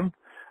we trade him?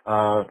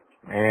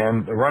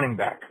 And the running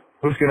back,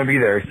 who's going to be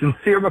there?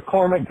 Sincere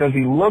McCormick, does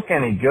he look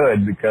any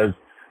good? Because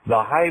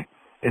the hype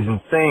is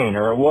insane,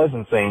 or it was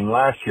insane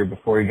last year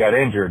before he got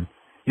injured.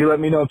 You let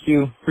me know,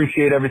 Q.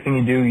 Appreciate everything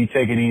you do. You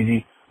take it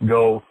easy.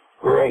 Go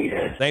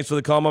Raiders. Thanks for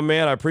the call, my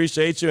man. I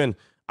appreciate you. And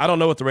I don't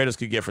know what the Raiders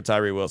could get for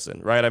Tyree Wilson,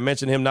 right? I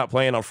mentioned him not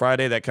playing on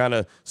Friday. That kind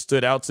of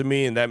stood out to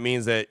me, and that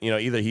means that,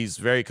 either he's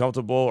very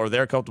comfortable or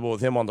they're comfortable with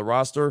him on the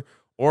roster,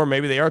 or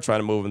maybe they are trying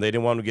to move him. They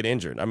didn't want him to get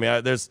injured. I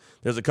mean, there's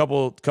a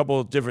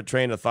couple different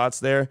train of thoughts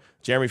there.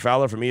 Jeremy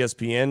Fowler from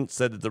ESPN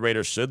said that the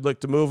Raiders should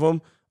look to move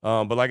him.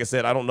 But like I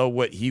said, I don't know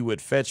what he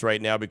would fetch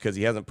right now because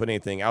he hasn't put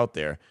anything out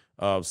there.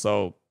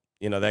 So,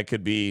 that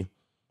could be,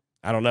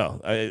 I don't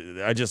know.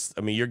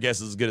 I mean, your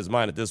guess is as good as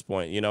mine at this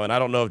point, and I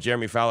don't know if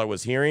Jeremy Fowler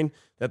was hearing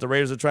that the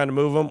Raiders are trying to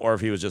move him or if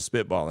he was just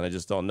spitballing. I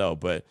just don't know.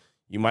 But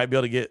you might be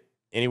able to get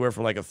anywhere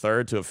from like a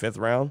 3rd to a 5th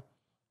round.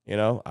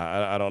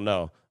 I don't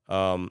know.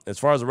 As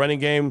far as the running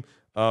game,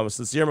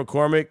 Sincere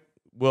McCormick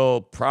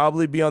will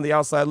probably be on the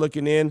outside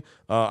looking in.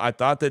 I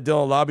thought that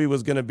Dylan Lobby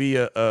was going to be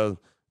a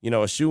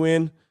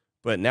shoe-in,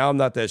 but now I'm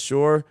not that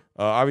sure.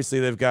 Obviously,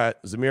 they've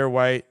got Zamir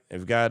White.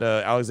 They've got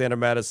Alexander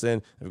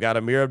Madison. They've got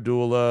Amir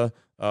Abdullah.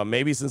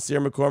 Maybe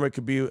Sincere McCormick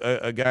could be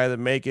a guy that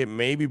make it.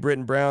 Maybe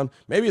Britton Brown.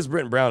 Maybe it's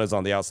Britton Brown is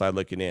on the outside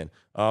looking in.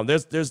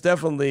 There's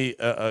definitely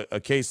a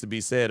case to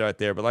be said right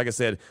there. But like I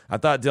said, I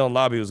thought Dylan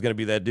Lobby was going to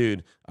be that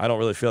dude. I don't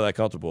really feel that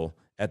comfortable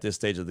at this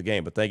stage of the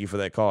game. But thank you for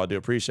that call. I do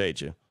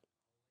appreciate you.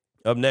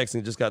 Up next,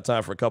 and just got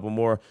time for a couple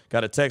more.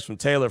 Got a text from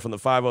Taylor from the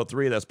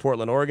 503. That's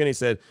Portland, Oregon. He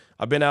said,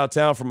 I've been out of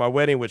town for my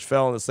wedding, which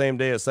fell on the same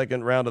day as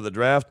second round of the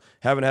draft.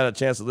 Haven't had a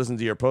chance to listen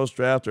to your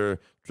post-draft or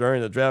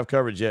during the draft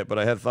coverage yet, but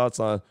I had thoughts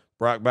on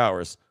Brock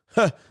Bowers.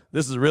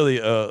 This is really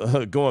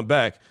going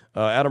back.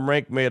 Adam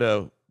Rank made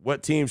a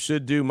what team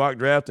should do mock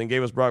draft and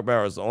gave us Brock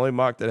Bowers, the only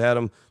mock that had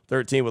him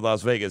 13 with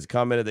Las Vegas. He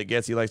commented that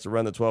Getsy likes to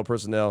run the 12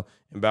 personnel,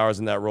 and Bowers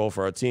in that role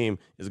for our team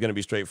is going to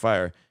be straight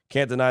fire.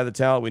 Can't deny the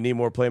talent. We need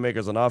more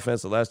playmakers on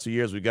offense. The last 2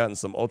 years, we've gotten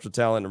some ultra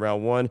talent in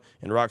round 1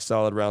 and rock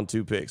solid round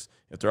 2 picks.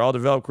 If they're all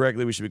developed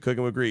correctly, we should be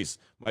cooking with grease.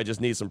 Might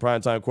just need some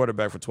primetime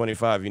quarterback for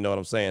 25. You know what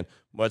I'm saying?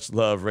 Much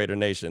love, Raider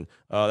Nation.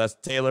 That's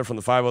Taylor from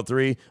the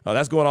 503.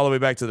 That's going all the way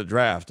back to the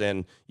draft.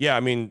 And, yeah,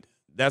 I mean,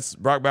 that's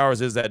Brock Bowers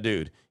is that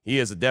dude. He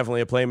is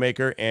definitely a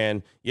playmaker.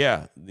 And,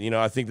 yeah,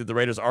 I think that the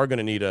Raiders are going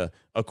to need a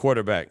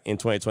quarterback in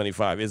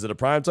 2025. Is it a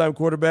primetime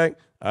quarterback?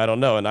 I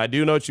don't know. And I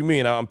do know what you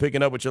mean. I'm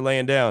picking up what you're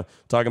laying down,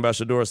 talking about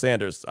Shedeur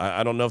Sanders.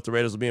 I don't know if the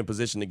Raiders will be in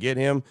position to get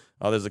him.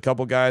 There's a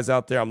couple guys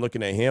out there. I'm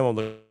looking at him. I'm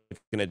looking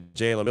at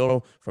Jalen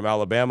Milroe from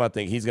Alabama. I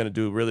think he's going to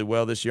do really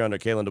well this year under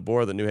Kalen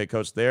DeBoer, the new head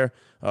coach there,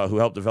 who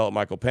helped develop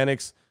Michael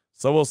Penix.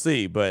 So we'll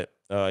see. But,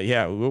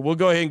 yeah, we'll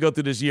go ahead and go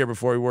through this year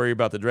before we worry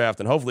about the draft.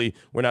 And hopefully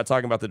we're not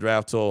talking about the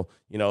draft till,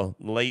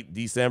 late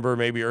December,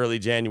 maybe early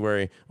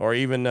January, or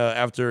even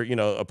after,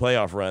 a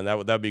playoff run.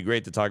 That'd be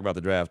great to talk about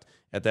the draft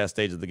at that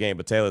stage of the game.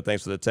 But, Taylor,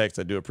 thanks for the text.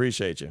 I do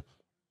appreciate you.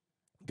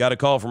 Got a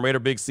call from Raider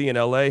Big C in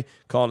L.A.,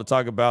 calling to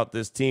talk about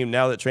this team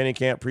now that training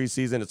camp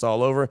preseason, it's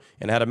all over,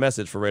 and had a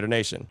message for Raider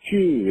Nation.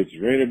 It's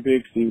Raider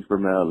Big C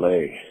from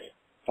L.A.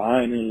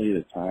 Finally,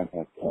 the time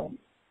has come.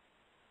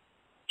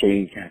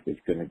 Training camp is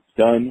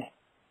done.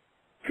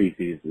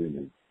 Preseason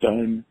is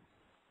done.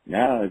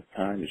 Now it's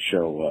time to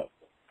show up.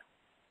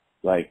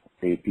 Like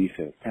AP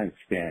said, time to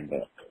stand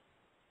up.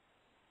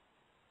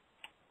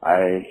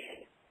 I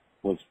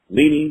was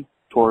leaning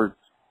towards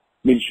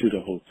Minshew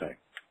the whole time.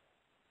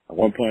 At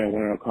one point I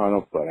went on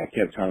O'Connell, but I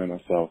kept telling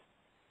myself,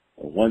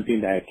 one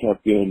thing that I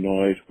kept getting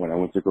annoyed when I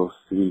went to go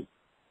see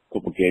a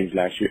couple games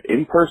last year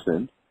in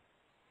person,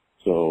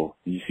 so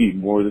you see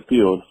more of the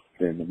field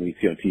than when you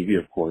see on TV,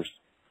 of course,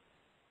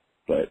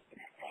 but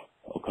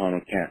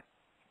O'Connell can't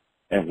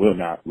and will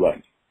not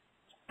run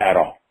at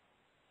all.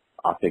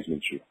 I'll take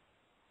Minshew.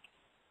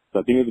 So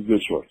I think it's a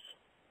good choice.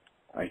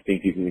 I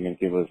think he's going to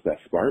give us that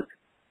spark.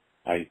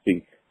 I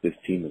think this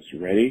team is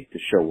ready to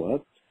show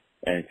up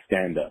and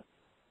stand up.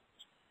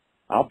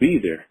 I'll be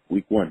there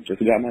week 1. Just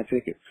got my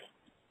tickets.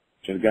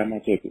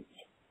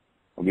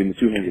 I'll be in the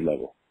 200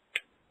 level.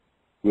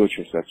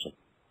 Wheelchair section.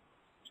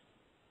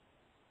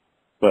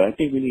 But I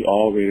think we need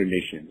all Raider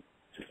Nation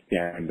to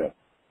stand up.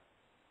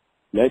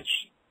 Let's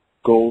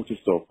go to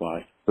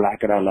SoFi.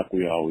 Black it out like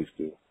we always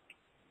do.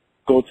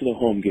 Go to the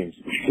home games.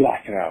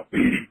 Black it out.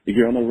 If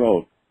you're on the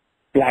road,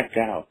 black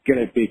out. Get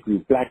a big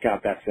group. Black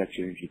out that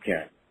section if you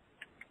can.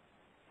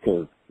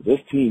 Because this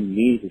team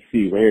needs to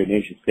see Raider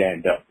Nation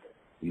stand up.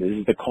 And this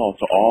is the call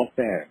to all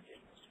fans.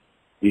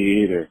 You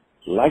either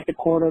like the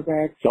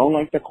quarterback, don't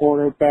like the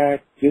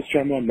quarterback, just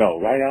try to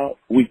no. Right out,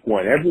 week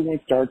 1. Everyone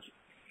starts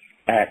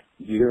at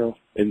 0-0.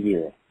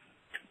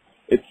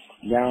 It's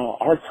now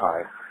our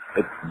time.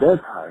 It's their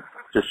time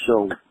to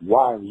show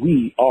why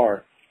we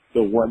are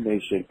the one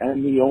nation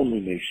and the only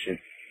nation,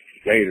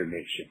 Raider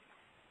Nation.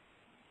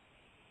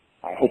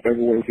 I hope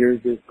everyone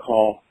hears this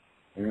call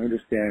and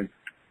understands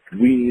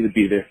we need to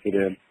be there for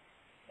them.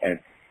 And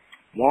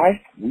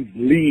why? We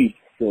bleed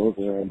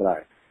silver and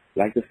black.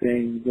 Like the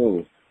saying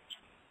goes.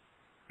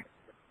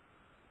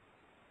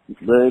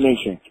 Raider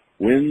Nation,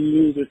 win,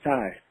 lose, or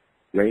tie,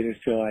 Raiders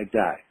till I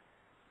die.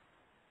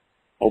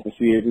 Hope to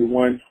see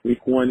everyone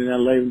week 1 in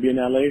LA and be in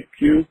LA.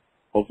 Q,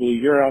 hopefully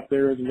you're out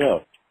there as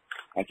well.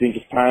 I think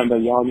it's time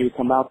that y'all need to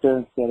come out there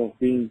instead of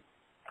being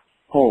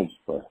home.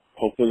 But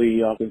hopefully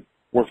y'all can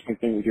work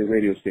something with your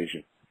radio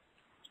station.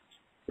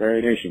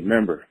 Raider Nation,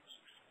 remember,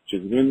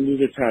 just win,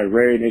 lose, or tie,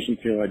 Raider Nation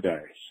till I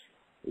die.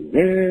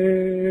 Raiders.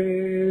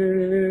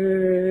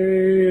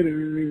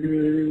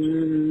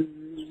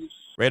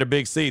 Raider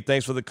Big C,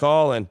 thanks for the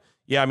call. And,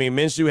 yeah, I mean,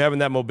 Minshew having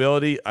that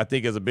mobility, I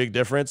think, is a big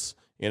difference.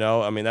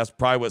 That's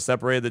probably what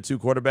separated the two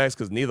quarterbacks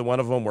because neither one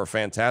of them were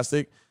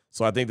fantastic.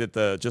 So I think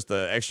that just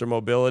the extra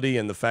mobility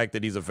and the fact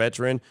that he's a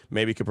veteran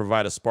maybe could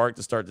provide a spark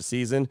to start the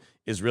season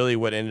is really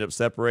what ended up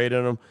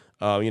separating them.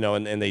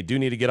 And they do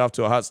need to get off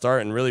to a hot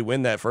start and really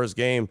win that first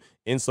game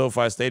in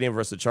SoFi Stadium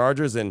versus the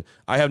Chargers. And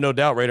I have no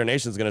doubt Raider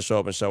Nation is going to show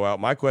up and show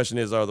out. My question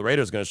is, are the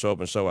Raiders going to show up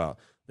and show out?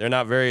 they're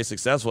not very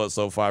successful at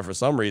SoFi for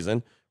some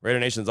reason.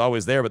 Raider Nation's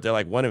always there, but they're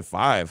like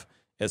 1-5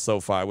 at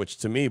SoFi, which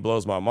to me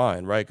blows my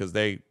mind, right? Because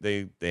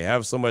they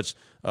have so much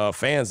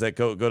fans that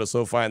go to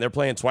SoFi, and they're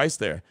playing twice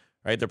there,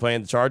 right? They're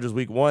playing the Chargers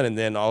week 1, and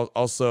then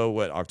also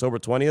October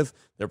 20th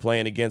they're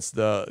playing against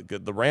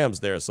the Rams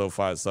there at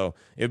SoFi. So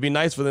it'd be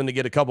nice for them to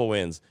get a couple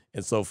wins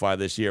in SoFi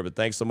this year. But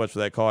thanks so much for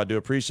that call. I do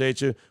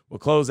appreciate you. We'll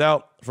close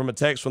out from a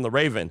text from the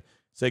Raven.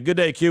 Say, good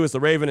day, Q. It's the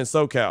Raven in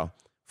SoCal.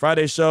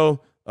 Friday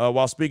show.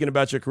 While speaking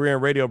about your career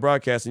in radio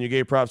broadcasting, you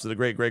gave props to the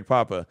great Greg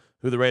Papa,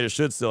 who the Raiders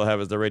should still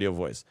have as their radio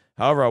voice.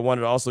 However, I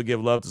wanted to also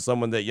give love to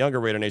someone that younger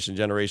Raider Nation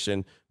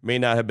generation may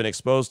not have been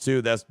exposed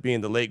to, that's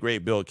being the late,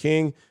 great Bill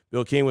King.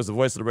 Bill King was the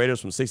voice of the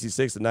Raiders from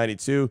 66 to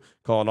 92,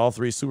 calling all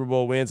 3 Super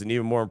Bowl wins, and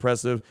even more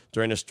impressive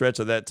during the stretch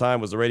of that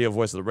time was the radio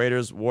voice of the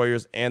Raiders,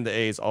 Warriors, and the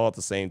A's all at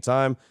the same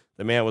time.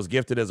 The man was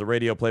gifted as a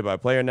radio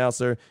play-by-play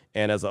announcer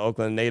and as an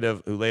Oakland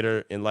native who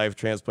later in life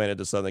transplanted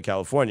to Southern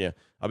California.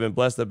 I've been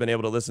blessed to have been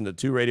able to listen to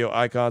 2 radio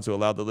icons who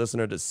allowed the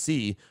listener to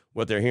see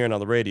what they're hearing on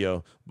the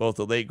radio, both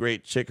the late,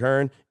 great Chick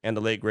Hearn and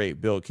the late,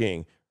 great Bill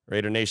King.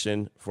 Raider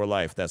Nation for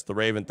life. That's the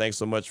Raven. Thanks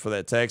so much for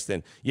that text.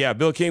 And, yeah,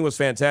 Bill King was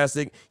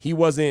fantastic. He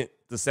wasn't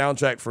the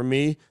soundtrack for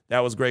me. That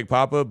was Greg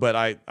Papa, but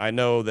I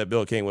know that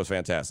Bill King was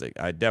fantastic.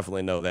 I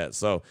definitely know that.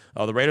 So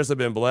the Raiders have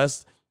been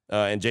blessed.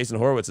 And Jason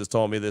Horowitz has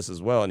told me this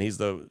as well, and he's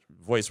the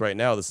voice right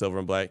now of the Silver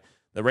and Black.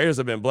 The Raiders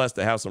have been blessed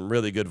to have some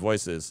really good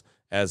voices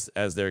as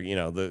their,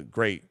 the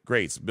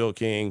greats. Bill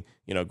King,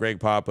 Greg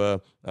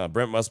Papa,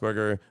 Brent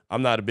Musburger.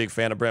 I'm not a big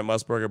fan of Brent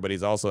Musburger, but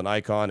he's also an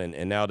icon.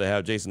 And now to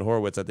have Jason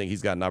Horowitz, I think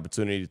he's got an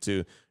opportunity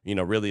to,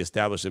 really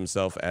establish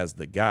himself as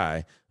the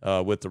guy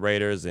with the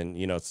Raiders. And,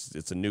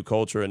 it's a new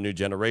culture, a new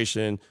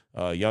generation,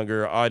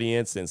 younger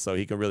audience. And so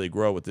he can really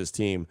grow with this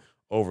team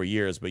over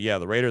years. But yeah,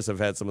 the Raiders have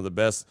had some of the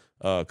best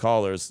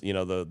callers,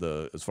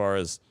 the as far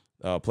as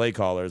play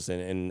callers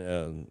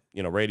and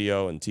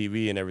radio and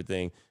TV and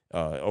everything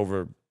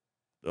over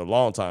a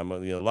long time. A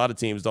lot of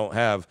teams don't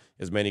have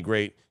as many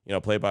great,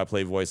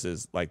 play-by-play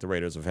voices like the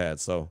Raiders have had.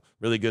 So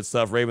really good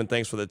stuff. Raven,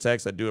 thanks for the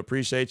text. I do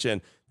appreciate you.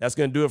 And that's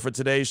going to do it for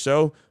today's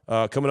show.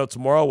 Coming up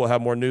tomorrow, we'll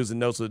have more news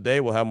and notes of the day.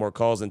 We'll have more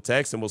calls and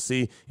texts, and we'll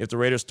see if the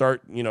Raiders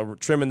start,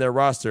 trimming their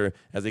roster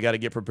as they got to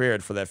get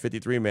prepared for that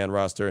 53-man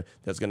roster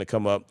that's going to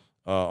come up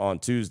on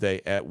Tuesday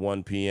at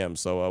 1 p.m.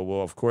 So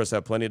we'll, of course,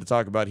 have plenty to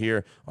talk about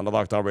here on the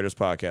Locked On Raiders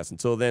podcast.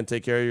 Until then,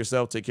 take care of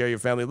yourself, take care of your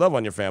family, love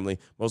on your family.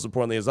 Most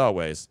importantly, as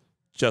always,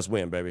 just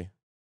win, baby.